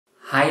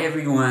Hi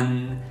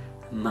everyone,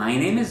 my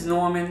name is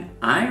Norman.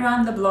 I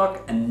run the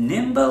blog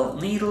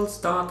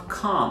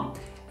nimbleneedles.com,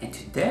 and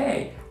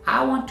today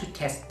I want to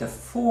test the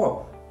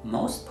 4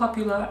 most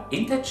popular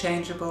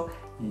interchangeable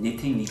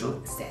knitting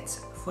needle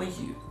sets for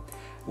you.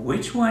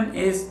 Which one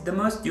is the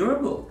most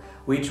durable?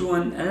 Which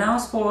one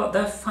allows for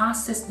the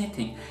fastest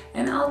knitting?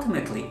 And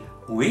ultimately,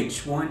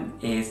 which one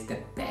is the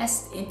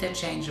best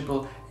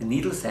interchangeable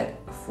needle set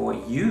for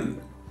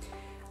you?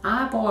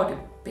 I bought a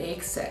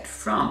big set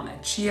from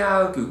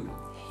ChiaoGoo,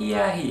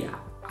 HiyaHiya,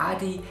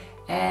 addi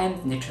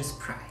and Knitter's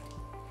Pride.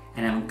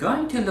 And I'm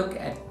going to look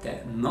at the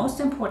most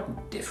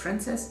important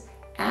differences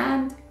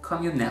and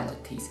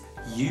commonalities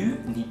you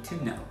need to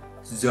know.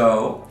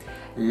 So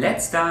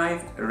let's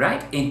dive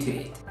right into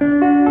it.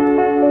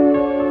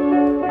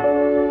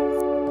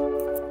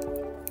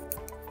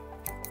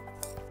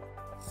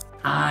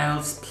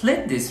 I'll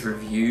split this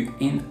review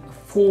in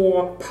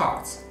 4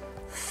 parts.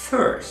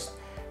 First,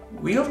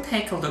 we'll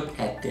take a look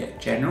at the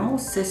general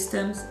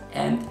systems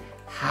and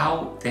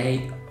how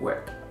they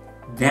work.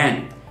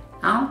 Then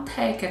I'll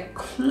take a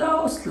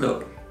close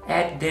look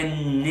at the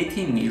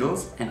knitting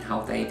needles and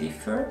how they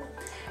differ.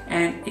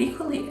 And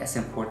equally as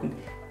important,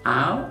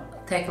 I'll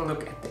take a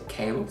look at the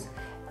cables.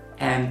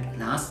 And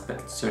last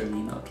but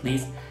certainly not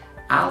least,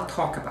 I'll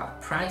talk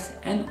about price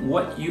and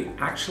what you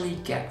actually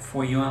get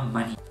for your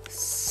money.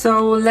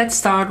 So let's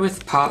start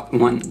with part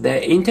 1,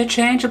 the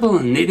interchangeable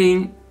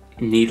knitting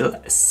needle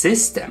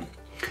system.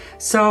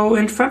 So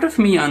in front of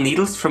me are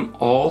needles from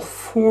all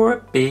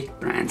 4 big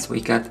brands.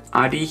 We got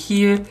addi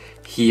here,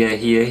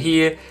 HiyaHiya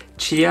here,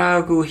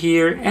 ChiaoGoo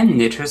here, and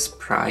Knitter's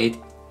Pride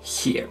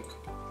here.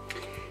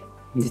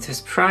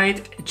 Knitter's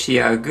Pride,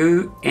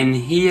 ChiaoGoo, and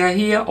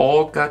HiyaHiya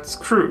all got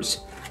screws.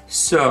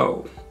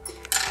 So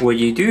what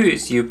you do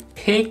is you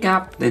pick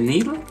up the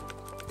needle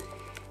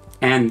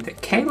and the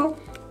cable,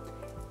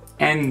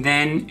 and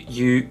then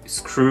you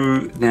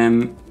screw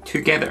them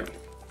together.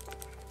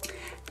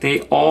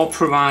 They all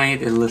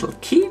provide a little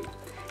key,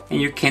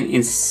 and you can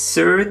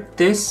insert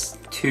this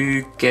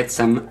to get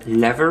some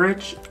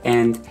leverage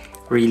and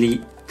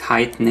really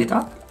tighten it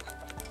up.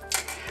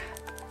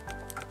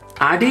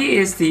 Addi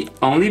is the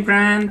only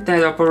brand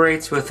that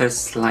operates with a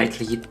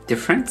slightly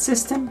different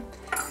system.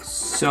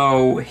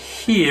 So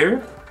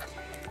here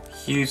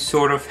you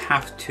sort of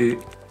have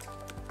to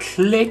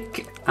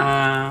click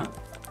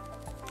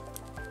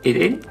it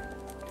in,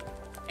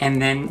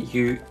 and then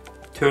you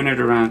turn it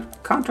around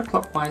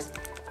counterclockwise,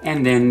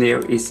 and then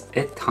there is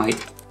a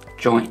tight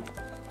joint.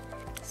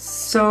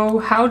 So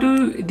how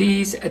do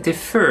these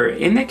differ?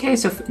 In the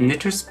case of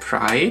Knitter's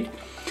Pride,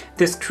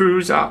 the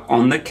screws are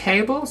on the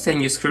cables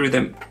and you screw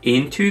them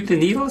into the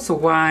needles,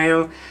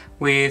 while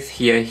with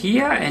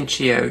HiyaHiya and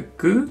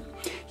ChiaoGoo,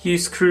 you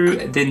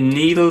screw the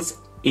needles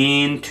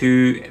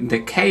into the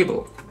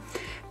cable.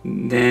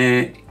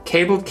 The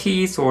cable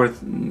keys, or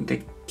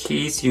the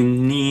keys you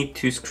need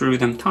to screw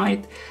them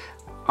tight,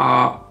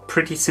 are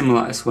pretty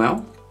similar as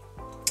well.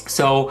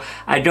 So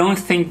I don't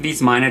think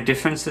these minor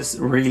differences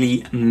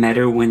really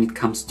matter when it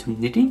comes to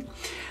knitting.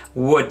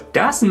 What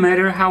does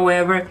matter,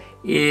 however,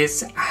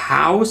 is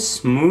how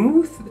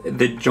smooth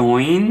the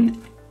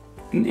join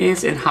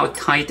is and how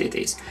tight it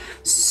is.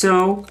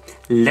 So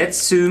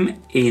let's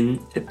zoom in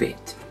a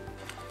bit.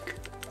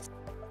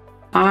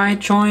 I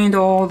joined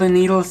all the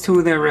needles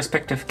to their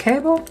respective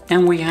cable,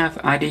 and we have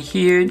addi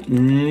here,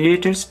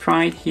 Knitter's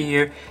Pride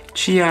here,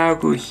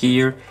 ChiaoGoo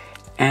here,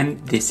 and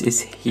this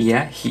is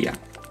HiyaHiya.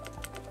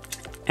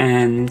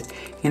 And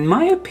in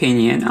my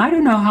opinion, I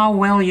don't know how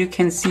well you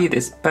can see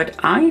this, but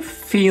I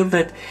feel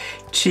that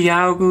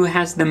ChiaoGoo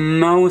has the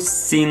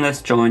most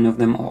seamless join of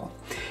them all.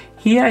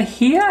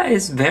 HiyaHiya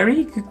is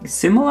very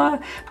similar,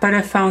 but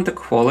I found the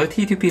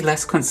quality to be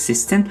less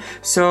consistent.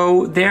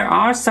 So there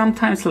are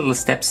sometimes little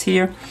steps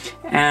here,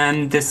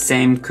 and the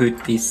same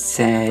could be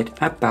said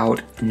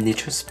about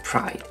Knitter's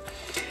Pride.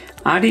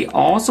 Addi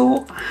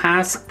also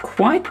has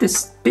quite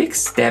this big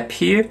step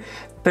here,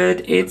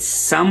 but it's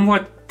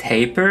somewhat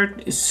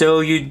tapered, so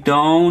you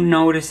don't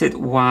notice it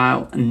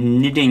while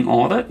knitting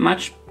all that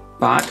much,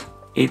 but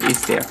it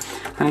is there.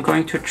 I'm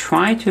going to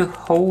try to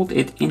hold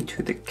it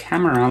into the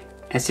camera.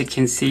 As you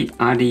can see,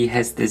 addi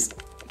has this,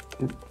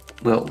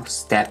 well,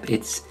 step.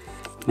 It's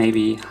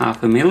maybe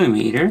 0.5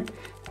 millimeter,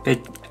 but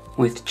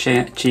with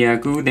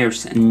ChiaoGoo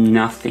there's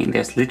nothing.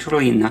 There's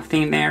literally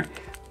nothing there,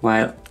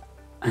 while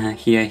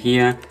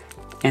HiyaHiya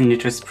and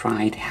Knitter's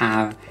Pride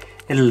have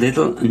a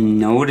little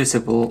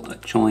noticeable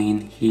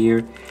join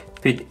here,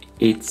 but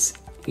it's,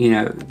 you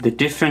know, the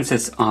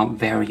differences are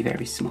very,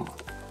 very small.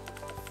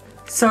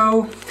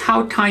 So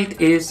how tight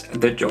is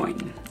the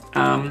join?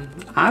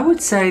 I would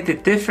say the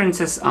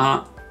differences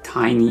are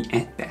tiny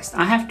at best.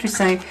 I have to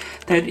say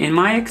that in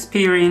my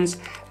experience,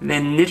 the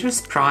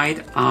Knitter's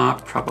Pride are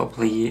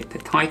probably the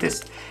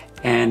tightest,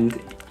 and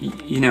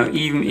you know,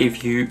 even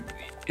if you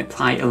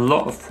apply a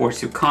lot of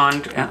force, you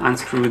can't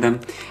unscrew them.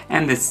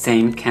 And the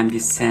same can be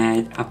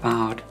said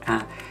about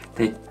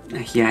the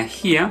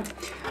HiyaHiya.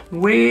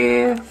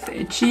 With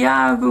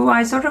ChiaoGoo,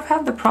 I sort of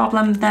have the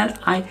problem that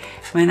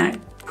when I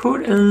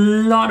put a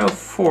lot of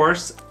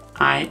force,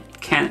 I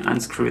can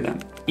unscrew them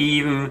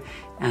even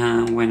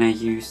when I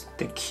use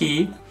the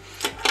key.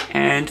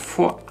 And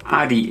for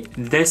addi,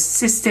 the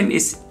system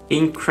is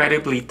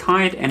incredibly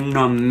tight, and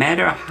no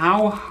matter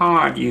how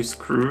hard you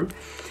screw,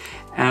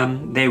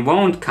 they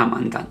won't come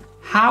undone.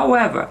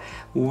 However,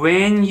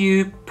 when you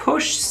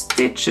push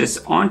stitches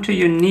onto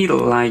your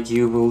needle like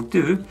you will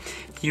do,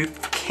 you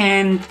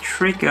can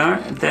trigger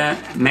the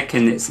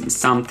mechanism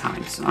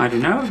sometimes. I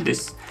don't know,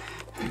 this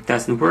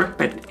doesn't work,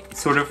 but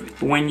sort of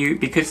when you,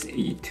 because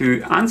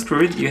to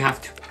unscrew it you have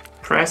to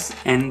press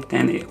and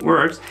then it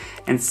works.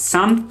 And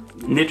some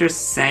knitters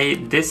say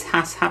this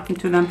has happened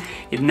to them.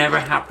 It never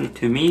happened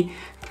to me,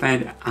 but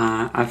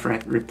I've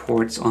read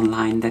reports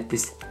online that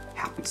this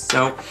happens.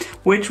 So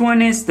which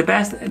one is the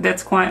best?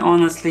 That's quite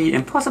honestly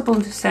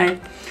impossible to say.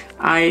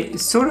 I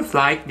sort of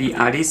like the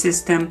addi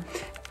system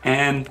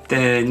and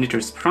the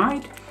Knitter's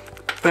Pride,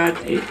 but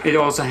it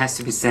also has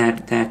to be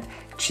said that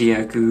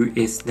ChiaoGoo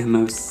is the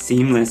most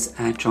seamless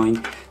joint,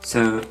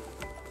 so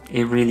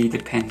it really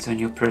depends on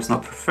your personal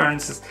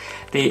preferences.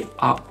 They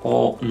are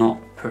all not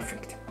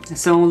perfect.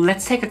 So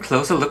let's take a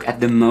closer look at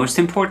the most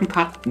important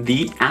part,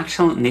 the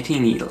actual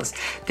knitting needles.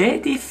 They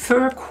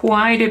differ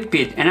quite a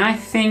bit, and I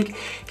think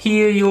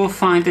here you'll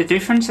find the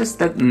differences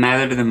that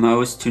matter the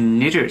most to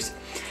knitters.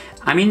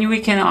 I mean, we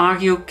can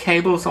argue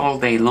cables all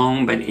day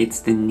long, but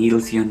it's the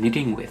needles you're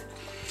knitting with.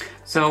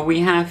 So we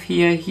have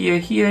here,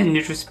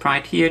 Knitter's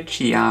Pride here,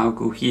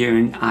 ChiaoGoo here,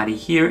 and addi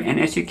here. And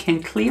as you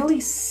can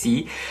clearly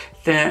see,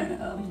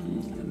 the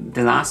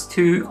last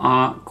two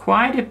are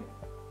quite a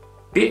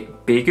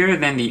bit bigger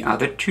than the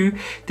other two,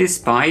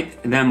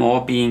 despite them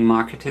all being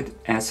marketed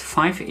as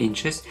 5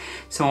 inches.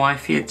 So I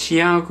feel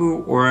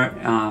ChiaoGoo or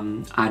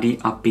addi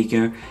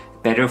are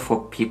better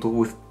for people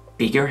with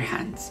bigger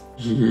hands.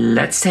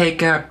 Let's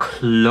take a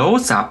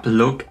close-up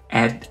look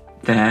at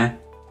the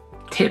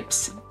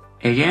tips.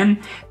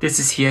 Again, this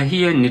is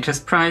HiyaHiya, Knitter's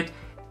Pride,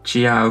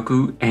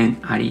 ChiaoGoo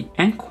and addi,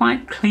 and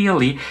quite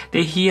clearly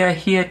the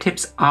HiyaHiya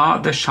tips are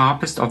the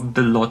sharpest of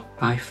the lot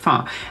by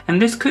far,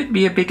 and this could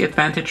be a big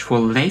advantage for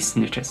lace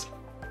knitters.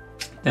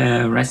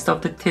 The rest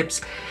of the tips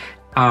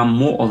are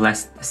more or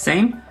less the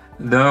same,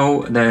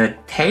 though the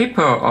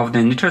taper of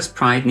the Knitter's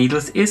Pride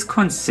needles is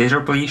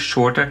considerably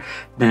shorter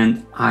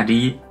than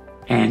addi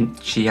and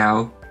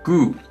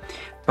ChiaoGoo.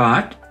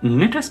 But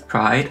Knitter's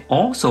Pride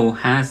also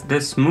has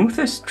the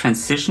smoothest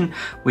transition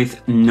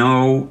with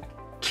no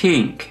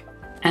kink.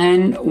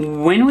 And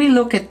when we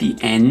look at the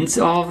ends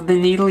of the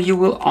needle, you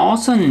will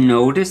also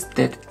notice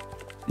that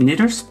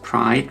Knitter's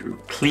Pride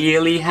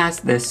clearly has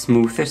the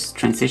smoothest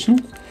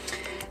transition.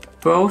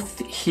 Both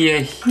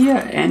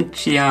HiyaHiya and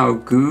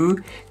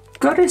ChiaoGoo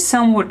got a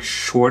somewhat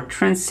short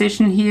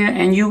transition here,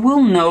 and you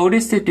will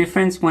notice the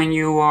difference when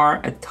you are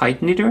a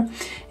tight knitter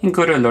and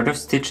got a lot of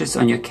stitches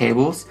on your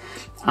cables.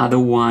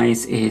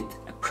 Otherwise, it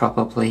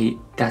probably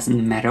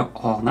doesn't matter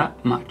all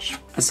that much.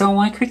 So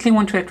I quickly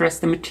want to address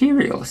the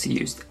materials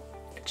used.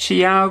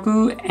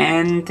 ChiaoGoo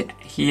and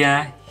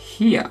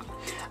HiyaHiya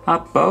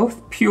are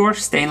both pure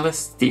stainless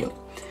steel.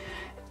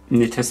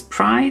 Knitter's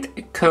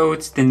Pride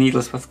coats the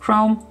needles with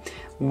chrome,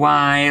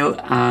 while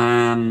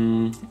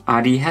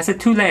addi has a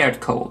 2-layered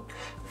coat.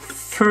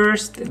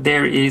 First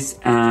there is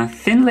a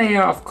thin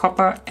layer of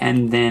copper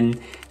and then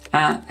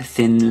a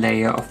thin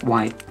layer of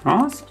white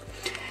bronze.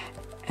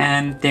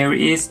 And there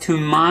is, to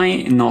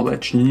my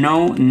knowledge,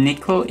 no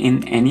nickel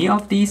in any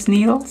of these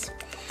needles,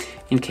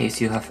 in case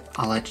you have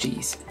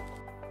allergies.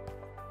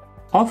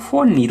 All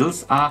 4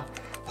 needles are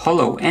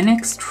hollow and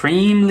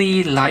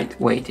extremely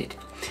light-weighted.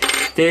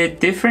 The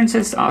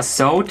differences are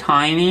so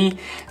tiny,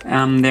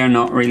 they're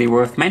not really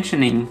worth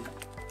mentioning.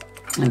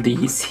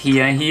 These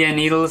HiyaHiya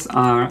needles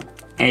are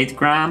 8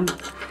 gram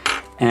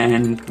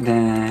and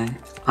the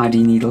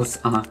addi needles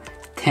are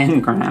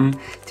 10 gram,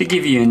 to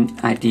give you an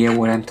idea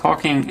what I'm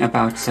talking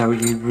about, so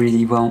you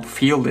really won't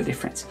feel the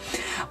difference.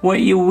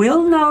 What you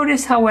will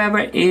notice,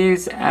 however,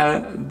 is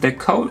the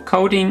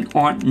coating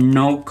or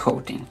no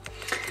coating.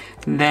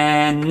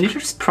 The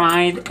Knitter's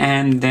Pride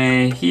and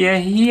the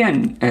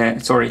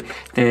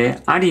the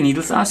addi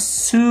needles are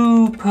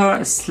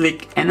super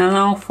slick and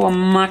allow for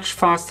much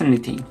faster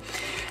knitting.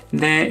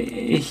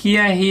 The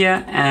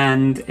HiyaHiya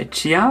and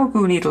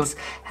ChiaoGoo needles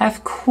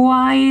have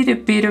quite a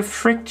bit of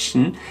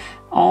friction,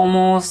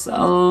 almost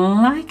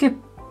like a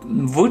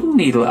wooden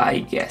needle, I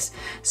guess.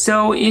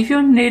 So if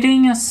you're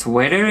knitting a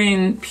sweater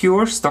in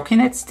pure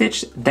stockinette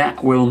stitch,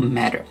 that will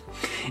matter.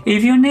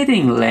 If you're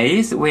knitting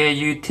lace, where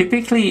you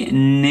typically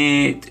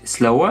knit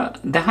slower,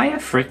 the higher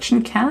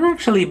friction can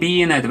actually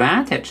be an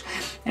advantage,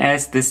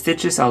 as the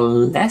stitches are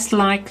less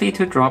likely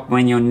to drop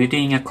when you're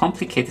knitting a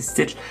complicated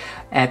stitch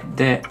at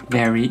the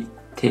very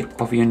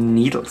tip of your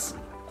needles.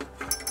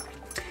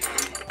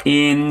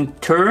 In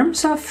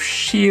terms of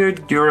sheer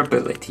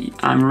durability,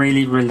 I'm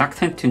really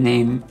reluctant to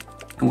name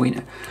a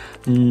winner.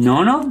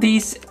 None of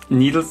these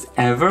needles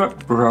ever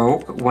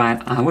broke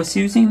while I was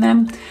using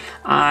them.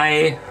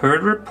 I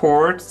heard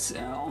reports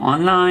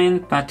online,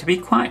 but to be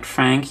quite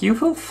frank, you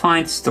will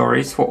find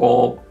stories for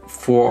all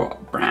 4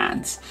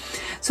 brands.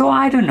 So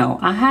I don't know,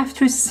 I have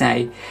to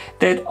say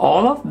that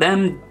all of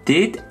them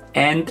did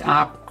end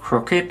up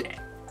crooked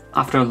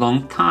after a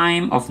long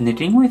time of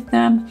knitting with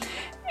them,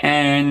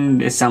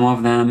 and some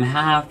of them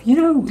have, you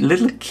know,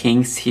 little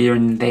kinks here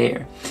and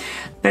there.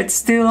 But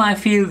still, I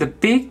feel the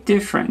big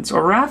difference,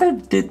 or rather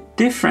the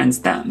difference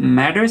that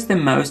matters the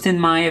most in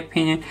my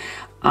opinion,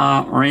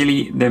 are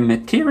really the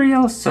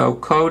material, so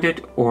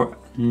coated or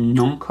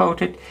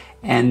non-coated,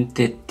 and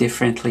the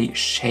differently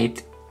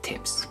shaped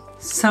tips.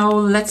 So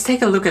let's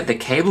take a look at the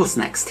cables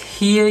next.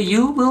 Here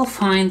you will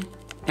find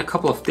a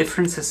couple of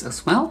differences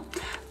as well,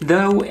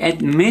 though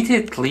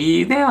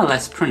admittedly they are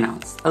less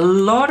pronounced. A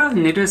lot of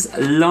knitters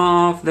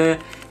love the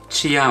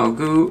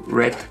ChiaoGoo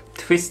red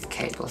twist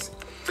cables.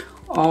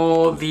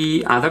 All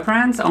the other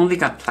brands only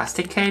got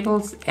plastic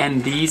cables,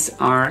 and these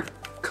are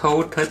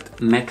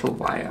coated metal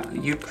wire.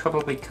 You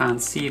probably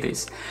can't see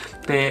this,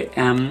 but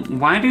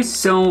why do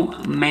so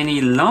many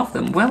love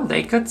them? Well,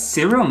 they got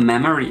zero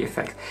memory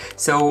effect,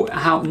 so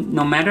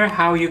no matter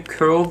how you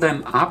curl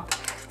them up,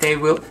 they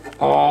will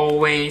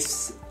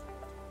always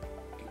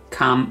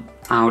come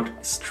out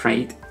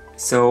straight.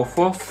 So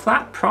for a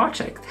flat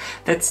project,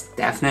 that's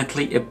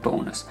definitely a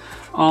bonus.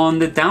 On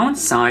the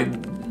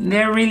downside,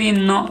 they're really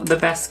not the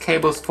best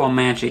cables for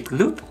magic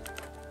loop,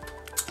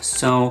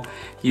 so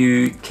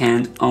you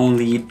can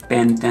only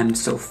bend them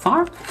so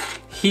far.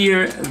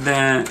 Here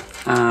the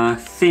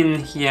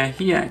thin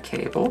HiyaHiya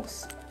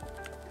cables,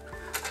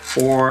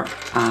 or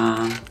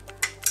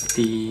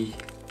the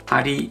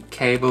addi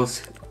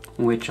cables,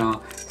 which are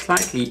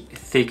slightly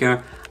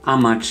thicker, are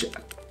much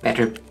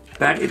better.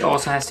 But it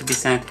also has to be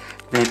said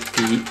that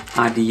the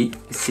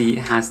addi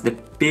has the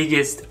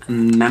biggest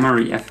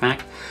memory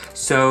effect,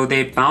 so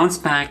they bounce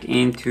back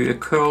into a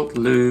curled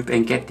loop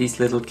and get these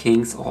little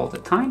kinks all the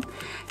time.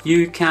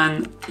 You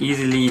can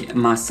easily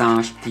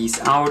massage these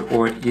out,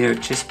 or you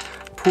just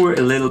pour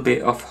a little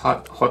bit of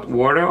hot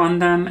water on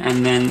them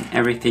and then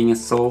everything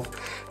is solved.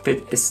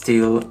 But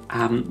still,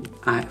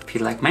 I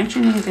feel like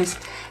mentioning this,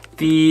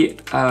 the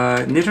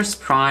Knitter's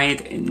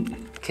Pride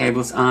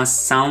cables are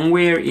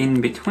somewhere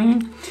in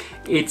between.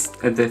 It's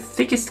the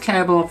thickest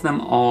cable of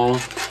them all,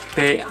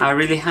 but I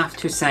really have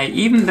to say,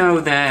 even though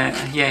the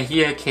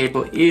HiyaHiya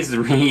cable is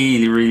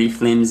really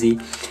flimsy,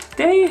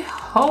 they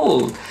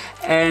hold.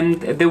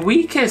 And the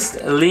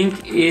weakest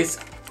link is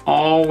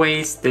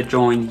always the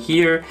join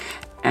here,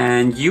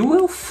 and you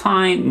will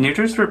find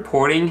knitters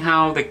reporting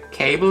how the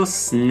cable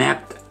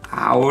snapped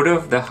out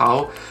of the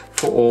hull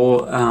for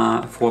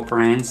all 4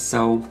 brands.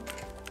 So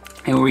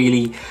it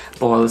really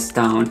boils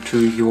down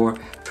to your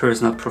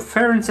personal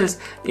preferences.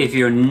 If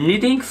you're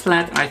knitting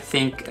flat, I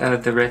think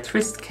the red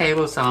twist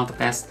cables are the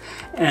best,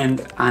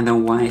 and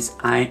otherwise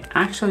I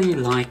actually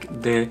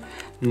like the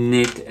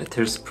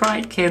Knitter's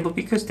Pride cable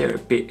because they're a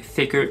bit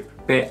thicker,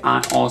 but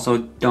I also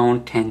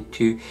don't tend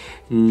to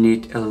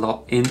knit a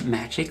lot in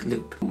magic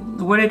loop.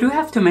 What I do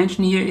have to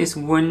mention here is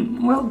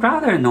one, well,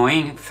 rather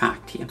annoying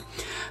fact here.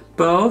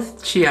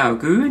 Both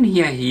ChiaoGoo and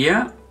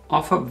HiyaHiya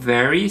offer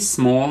very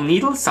small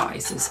needle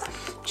sizes.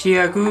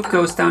 ChiaoGoo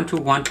goes down to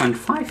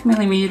 1.5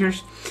 millimeters,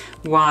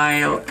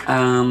 while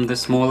the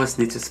smallest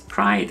Knitter's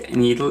Pride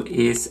needle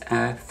is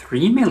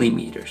 3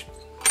 millimeters.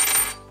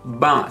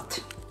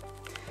 But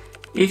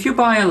if you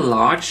buy a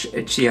large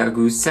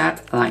ChiaoGoo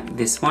set like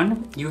this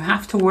one, you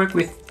have to work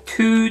with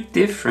 2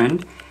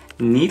 different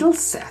needle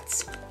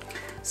sets.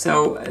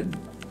 So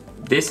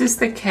this is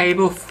the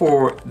cable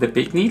for the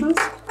big needles,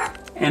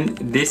 and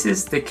this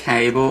is the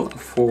cable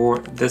for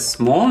the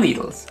small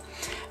needles.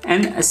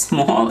 And a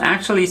small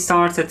actually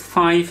starts at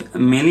 5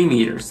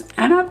 millimeters.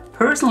 And I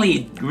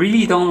personally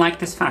really don't like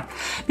this fact,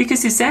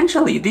 because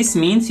essentially this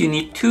means you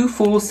need 2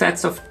 full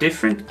sets of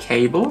different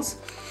cables.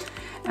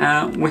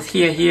 With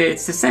HiyaHiya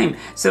it's the same.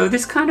 So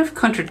this kind of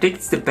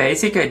contradicts the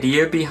basic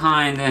idea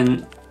behind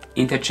an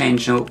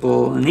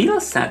interchangeable needle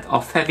set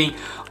of having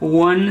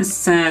 1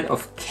 set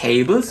of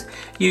cables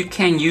you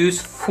can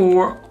use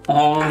for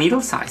all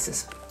needle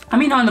sizes. I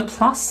mean, on the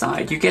plus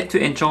side, you get to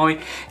enjoy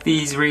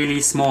these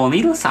really small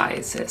needle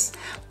sizes,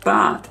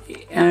 but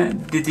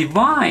the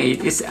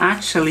divide is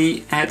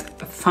actually at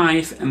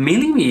 5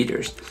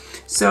 millimeters.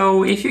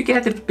 So if you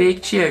get a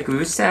big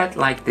ChiaoGoo set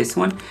like this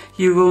one,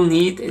 you will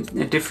need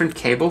a different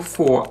cable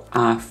for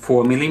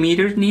 4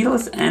 millimeter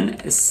needles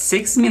and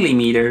 6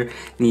 millimeter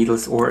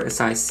needles, or a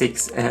size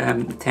 6,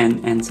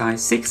 10 and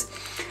size 6.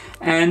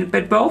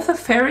 But both are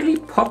fairly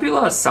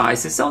popular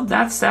sizes, so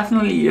that's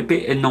definitely a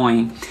bit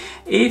annoying.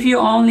 If you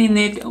only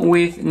knit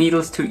with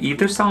needles to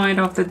either side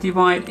of the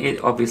divide,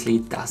 it obviously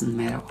doesn't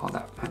matter all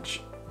that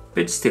much.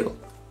 But still.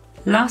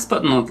 Last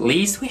but not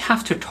least, we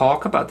have to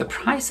talk about the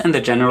price and the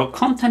general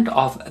content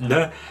of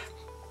the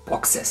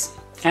boxes.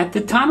 At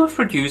the time of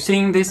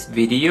producing this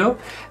video,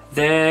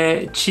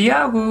 the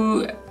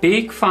ChiaoGoo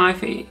big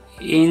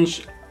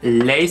 5-inch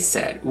lace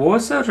set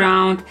was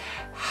around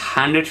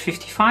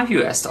 155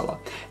 US dollar.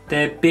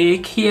 The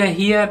big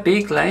HiyaHiya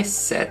big lace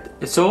set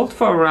sold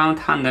for around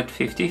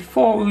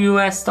 154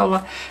 US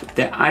dollar.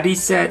 The addi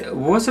set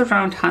was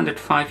around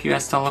 105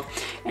 US dollar,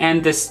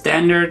 and the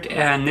standard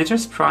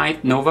Knitter's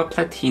Pride Nova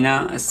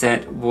Platina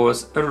set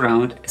was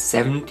around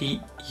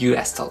 70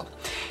 US dollar.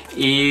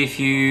 If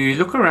you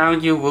look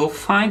around, you will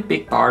find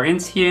big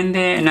bargains here and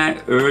there, and I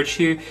urge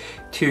you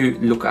to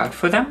look out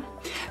for them.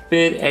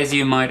 But as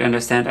you might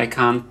understand, I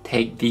can't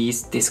take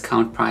these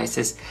discount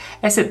prices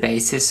as a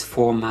basis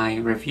for my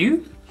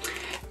review.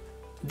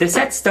 The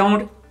sets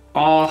don't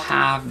all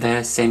have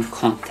the same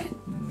content.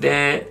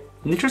 The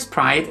Knitter's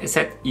Pride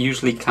set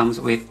usually comes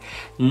with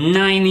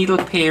 9 needle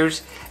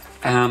pairs.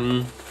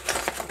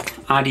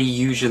 Addi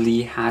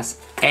usually has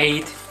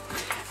 8.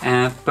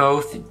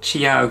 Both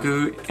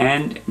ChiaoGoo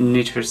and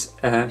Knitter's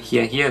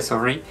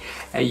HiyaHiya,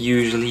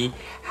 usually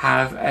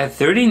have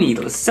 30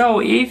 needles. So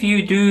if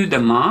you do the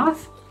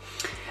math,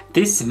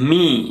 this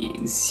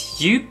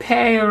means you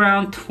pay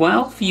around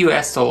 12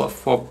 US dollar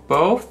for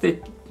both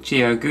the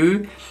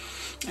ChiaoGoo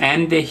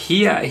and the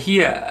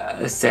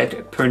HiyaHiya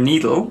set per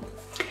needle,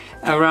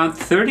 around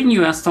 13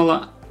 US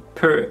dollar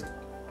per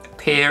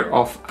pair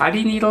of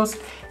addi needles,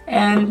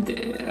 and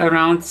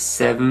around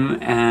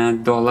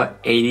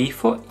 $7.80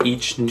 for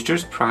each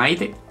Knitter's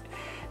Pride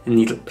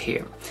needle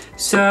pair.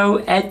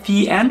 So at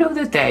the end of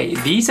the day,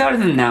 these are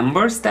the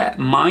numbers that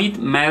might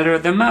matter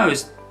the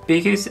most,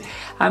 because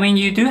I mean,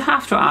 you do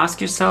have to ask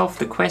yourself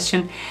the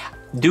question,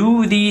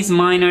 do these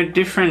minor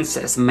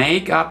differences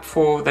make up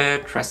for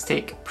the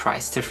drastic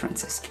price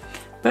differences?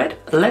 But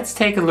let's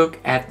take a look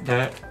at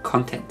the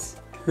contents.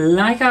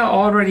 Like I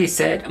already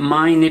said,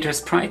 my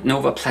Knitter's Pride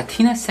Nova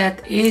Platina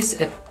set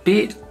is a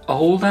bit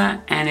older,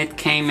 and it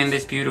came in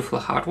this beautiful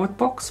hardwood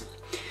box.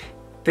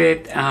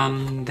 But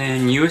the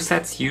newer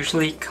sets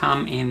usually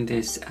come in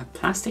this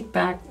plastic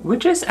bag,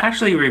 which is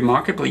actually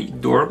remarkably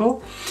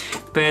durable.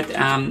 But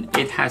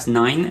it has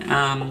 9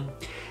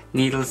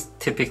 needles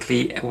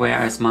typically,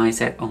 whereas my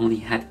set only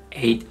had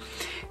 8.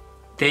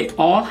 They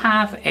all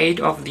have 8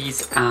 of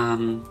these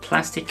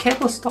plastic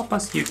cable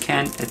stoppers you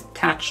can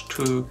attach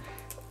to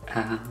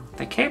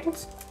the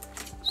cables,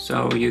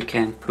 so you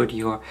can put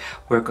your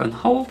work on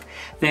hold.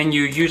 Then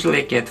you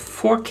usually get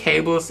 4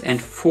 cables and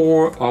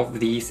 4 of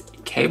these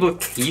cable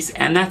keys,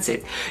 and that's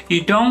it.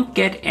 You don't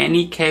get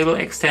any cable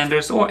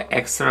extenders or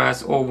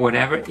extras or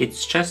whatever.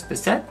 It's just the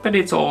set, but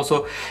it's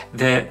also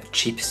the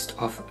cheapest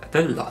of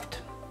the lot.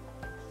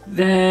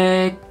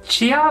 The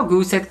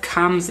ChiaoGoo set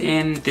comes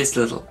in this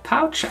little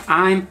pouch.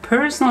 I'm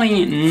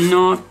personally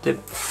not the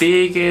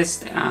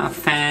biggest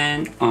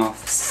fan of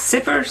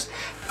zippers,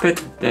 but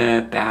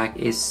the bag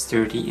is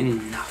sturdy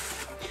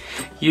enough.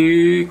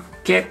 You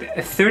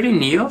get 30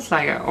 needles,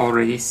 like I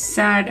already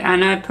said,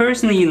 and I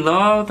personally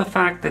love the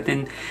fact that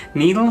in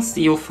needles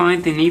you'll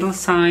find the needle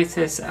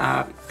sizes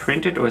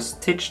printed or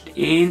stitched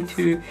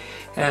into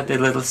the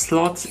little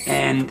slots,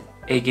 and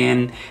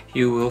again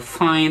you will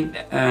find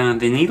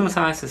the needle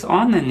sizes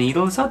on the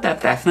needle, so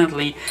that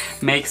definitely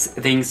makes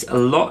things a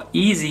lot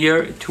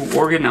easier to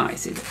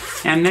organize it.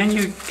 And then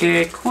you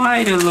get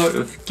quite a lot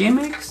of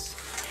gimmicks.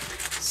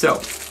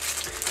 So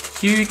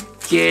you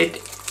get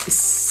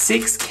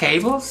 6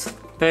 cables,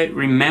 but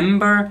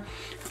remember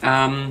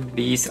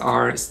these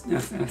are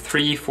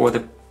 3 for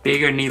the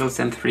bigger needles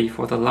and 3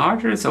 for the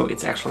larger, so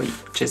it's actually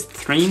just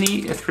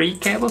 3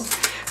 cables.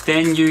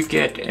 Then you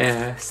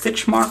get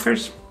stitch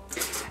markers.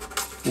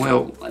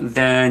 Well,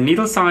 the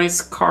needle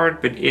size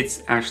card, but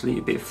it's actually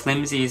a bit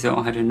flimsy, so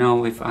I don't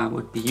know if I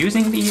would be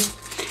using these.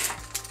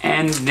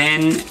 And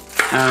then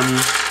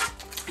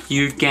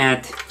you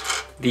get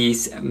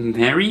these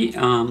very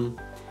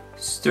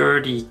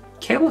sturdy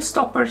cable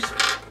stoppers,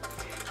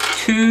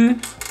 2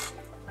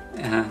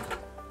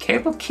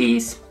 cable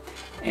keys,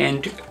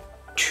 and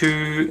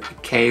 2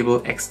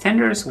 cable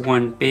extenders,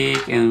 1 big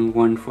and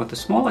 1 for the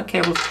smaller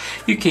cables.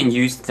 You can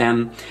use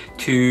them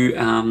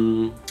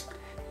to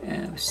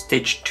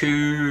stitch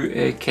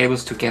 2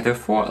 cables together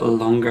for a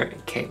longer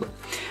cable.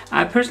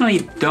 I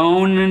personally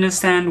don't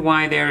understand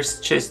why there's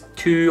just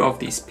 2 of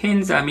these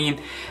pins. I mean,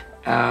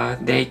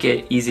 they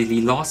get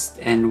easily lost,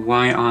 and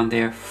why aren't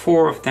there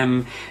 4 of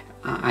them?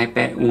 I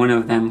bet one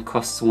of them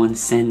costs 1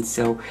 cent,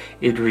 so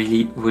it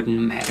really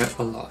wouldn't matter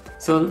a lot.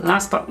 So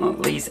last but not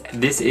least,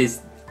 this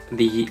is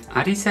the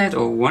addi set,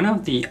 or one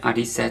of the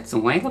addi sets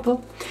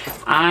available.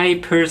 I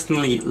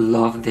personally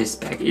love this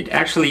bag. It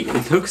actually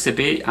looks a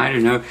bit, I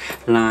don't know,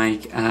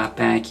 like a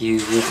bag you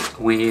would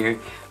wear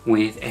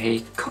with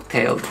a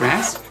cocktail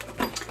dress.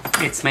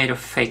 It's made of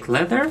fake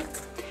leather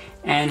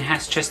and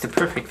has just the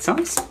perfect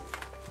size.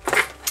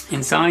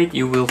 Inside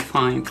you will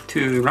find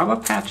 2 rubber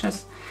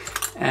patches,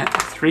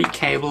 3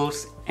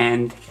 cables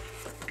and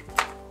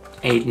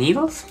 8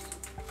 needles.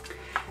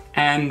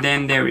 And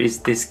then there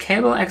is this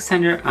cable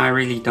extender. I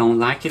really don't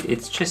like it.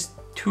 It's just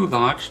too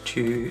large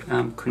to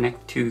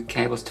connect 2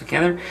 cables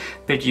together,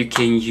 but you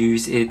can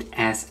use it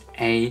as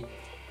a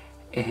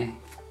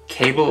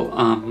cable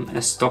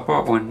a stopper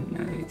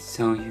on,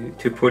 so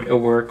to put a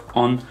work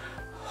on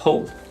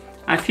hold.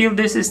 I feel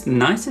this is the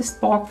nicest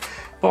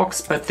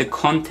box, but the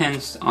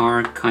contents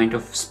are kind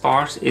of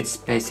sparse. It's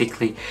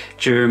basically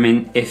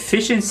German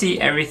efficiency,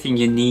 everything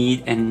you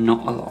need and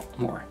not a lot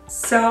more.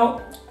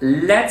 So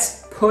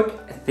let's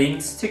put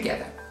things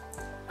together.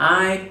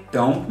 I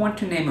don't want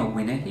to name a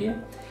winner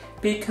here,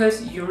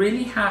 because you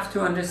really have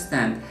to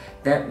understand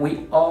that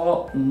we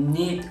all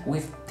knit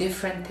with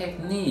different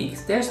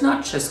techniques. There's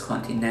not just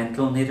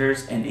continental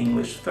knitters and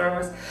English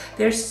throwers,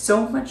 there's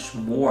so much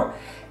more.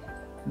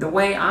 The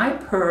way I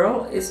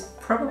purl is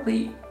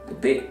probably a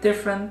bit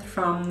different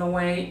from the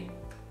way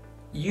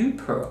you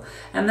purl,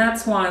 and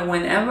that's why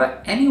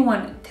whenever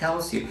anyone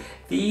tells you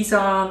these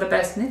are the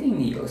best knitting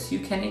needles, you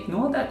can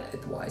ignore that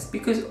advice,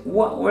 because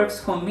what works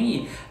for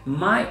me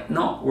might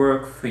not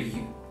work for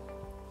you.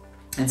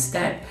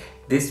 Instead,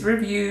 this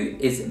review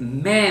is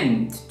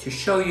meant to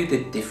show you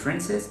the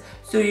differences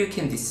so you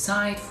can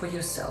decide for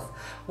yourself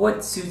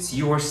what suits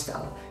your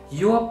style,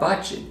 your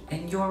budget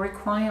and your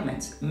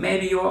requirements.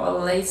 Maybe you're a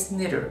lace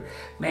knitter,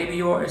 maybe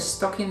you're a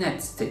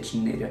stockinette stitch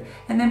knitter,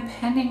 and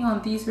depending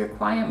on these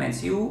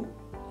requirements you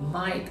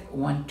might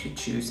want to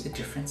choose a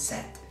different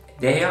set.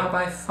 They are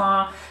by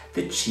far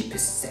the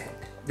cheapest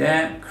set.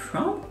 The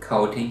chrome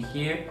coating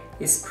here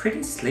is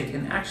pretty slick,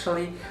 and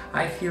actually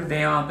I feel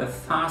they are the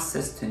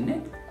fastest to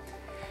knit.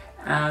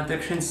 The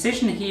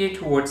transition here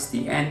towards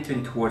the end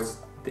and towards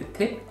the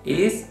tip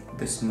is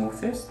the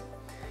smoothest,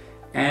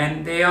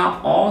 and they are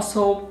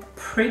also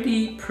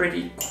pretty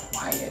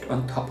quiet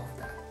on top of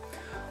that.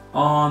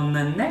 On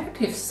the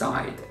negative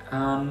side,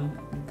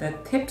 the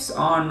tips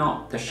are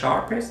not the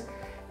sharpest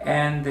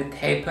and the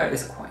taper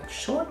is quite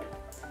short,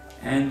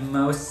 and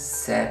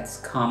most sets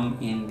come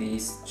in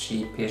these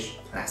cheapish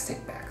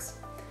plastic bags.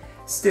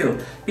 Still,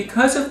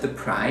 because of the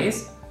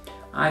price,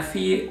 I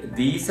feel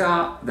these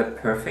are the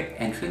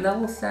perfect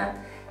entry-level set,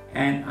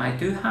 and I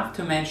do have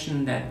to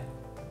mention that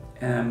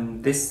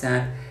this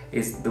set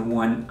is the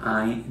one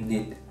I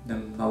knit the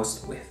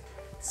most with.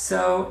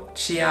 So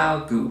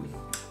ChiaoGoo.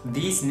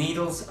 These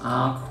needles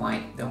are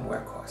quite the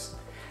workhorse.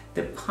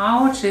 The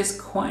pouch is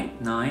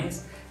quite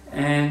nice,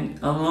 and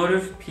a lot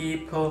of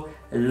people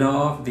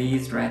love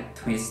these red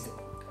twist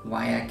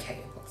wire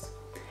cables.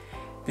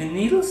 The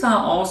needles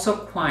are also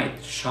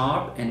quite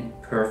sharp and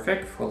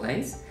perfect for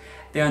lace.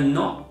 They are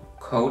not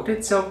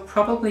coated, so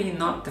probably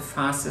not the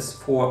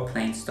fastest for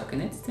plain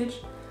stockinette stitch.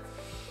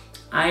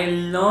 I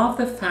love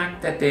the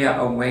fact that they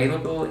are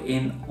available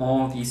in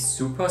all these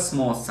super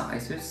small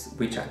sizes,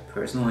 which I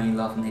personally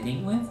love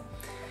knitting with.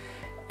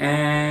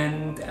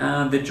 And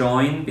the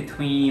join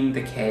between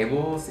the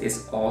cables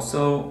is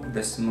also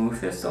the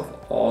smoothest of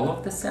all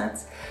of the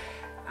sets.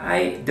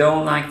 I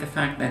don't like the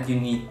fact that you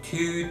need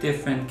two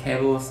different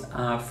cables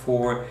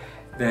for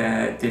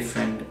the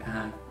different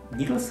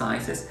needle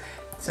sizes.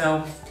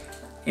 So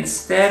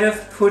instead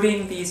of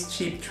putting these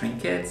cheap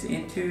trinkets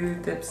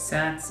into the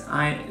sets,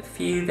 I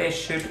feel they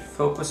should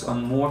focus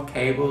on more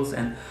cables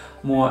and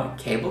more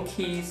cable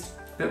keys,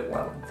 but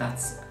well,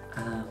 that's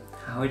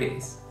how it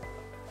is.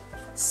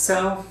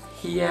 So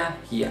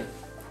HiyaHiya.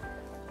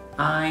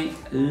 I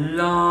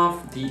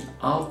love the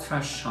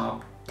ultra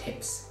sharp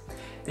tips.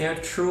 They are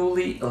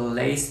truly a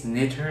lace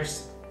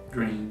knitter's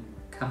dream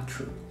come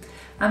true.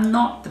 I'm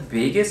not the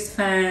biggest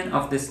fan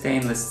of the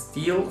stainless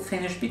steel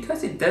finish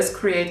because it does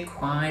create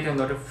quite a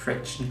lot of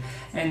friction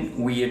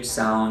and weird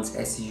sounds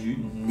as you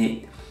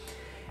knit.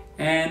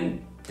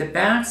 And the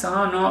bags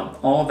are not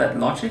all that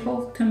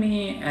logical to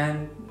me,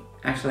 and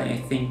actually I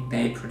think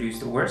they produce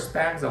the worst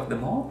bags of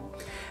them all.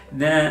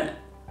 The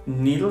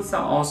needles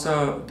are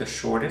also the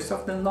shortest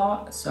of the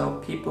lot, so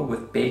people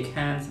with big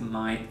hands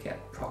might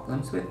get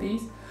problems with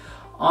these.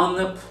 On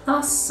the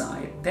plus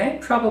side, they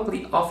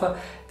probably offer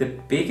the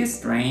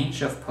biggest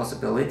range of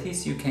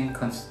possibilities you can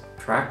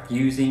construct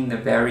using the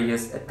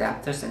various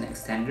adapters and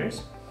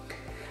extenders.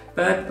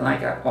 But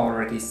like I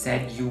already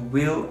said, you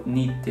will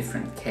need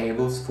different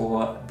cables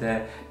for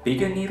the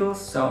bigger needles,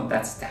 so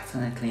that's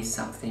definitely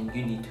something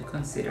you need to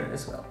consider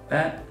as well.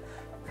 But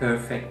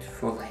perfect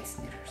for lace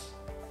knitters.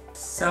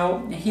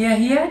 So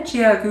HiyaHiya and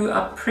ChiaoGoo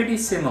are pretty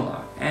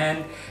similar,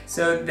 and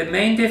so the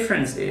main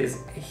difference is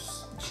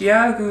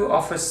ChiaoGoo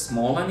offers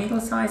smaller needle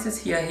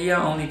sizes. HiyaHiya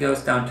only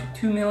goes down to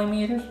 2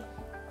 millimeters,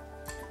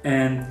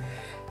 and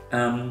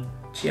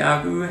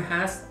ChiaoGoo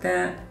has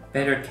the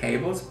better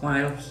cables,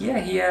 while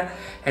HiyaHiya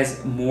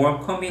has more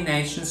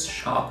combinations,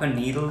 sharper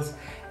needles,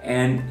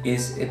 and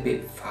is a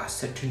bit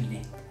faster to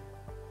knit.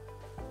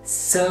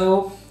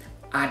 So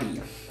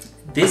addi.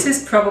 This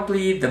is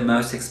probably the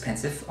most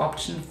expensive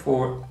option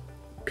for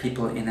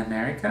people in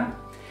America.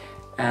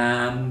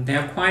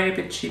 They're quite a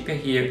bit cheaper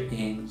here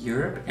in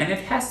Europe, and it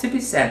has to be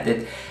said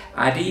that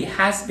addi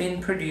has been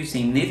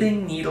producing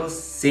knitting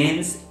needles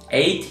since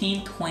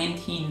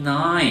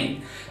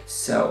 1829,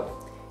 so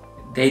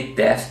they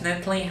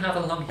definitely have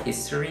a long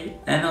history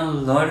and a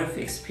lot of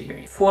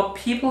experience. For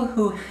people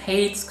who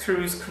hate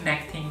screws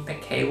connecting the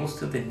cables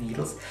to the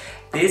needles,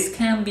 this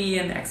can be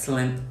an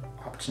excellent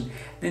option.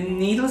 The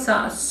needles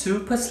are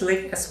super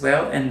slick as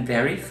well and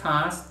very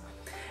fast,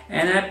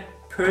 and I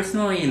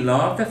personally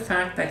love the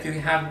fact that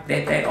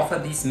they offer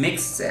these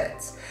mixed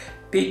sets.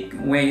 big,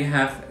 where you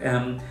have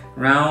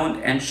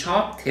round and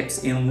sharp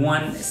tips in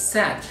one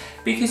set,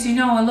 because you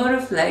know a lot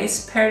of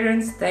lace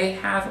patterns, they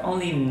have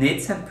only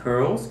knits and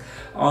purls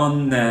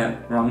on the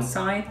wrong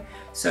side,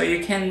 so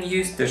you can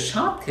use the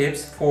sharp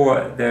tips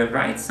for the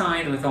right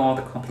side with all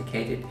the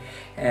complicated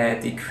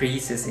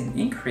decreases and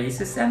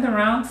increases, and the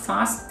round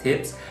fast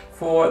tips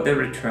for the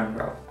return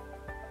row.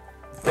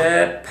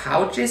 The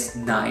pouch is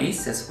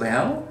nice as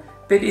well,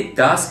 but it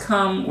does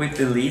come with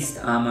the least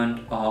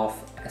amount of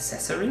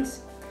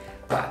accessories.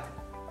 But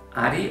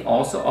Addi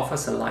also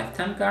offers a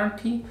lifetime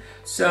guarantee,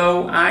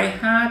 so I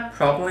had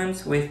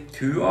problems with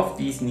 2 of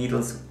these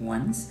needles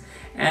once,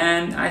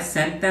 and I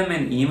sent them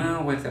an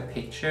email with a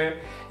picture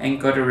and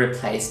got a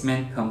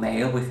replacement per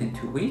mail within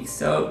 2 weeks,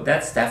 so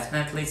that's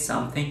definitely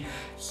something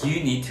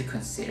you need to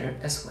consider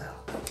as well.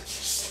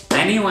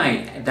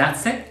 Anyway,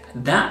 that's it.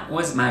 That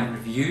was my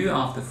review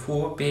of the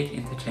 4 big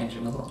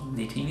interchangeable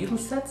knitting needle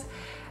sets.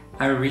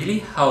 I really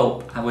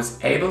hope I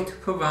was able to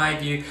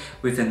provide you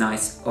with a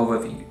nice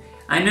overview.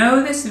 I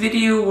know this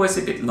video was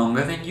a bit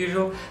longer than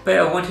usual, but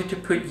I wanted to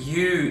put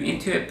you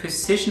into a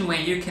position where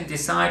you can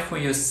decide for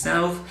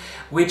yourself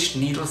which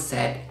needle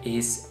set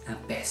is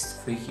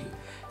best for you.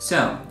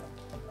 So,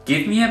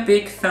 give me a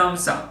big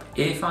thumbs up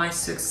if I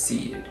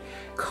succeeded.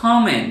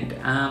 Comment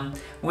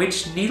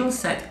which needle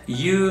set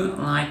you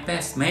like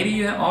best. Maybe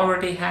you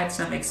already had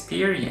some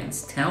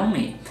experience, tell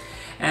me.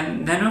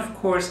 And then of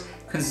course,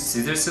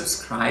 consider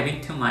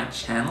subscribing to my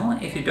channel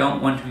if you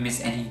don't want to miss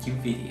any new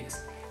videos.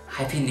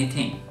 Happy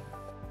knitting!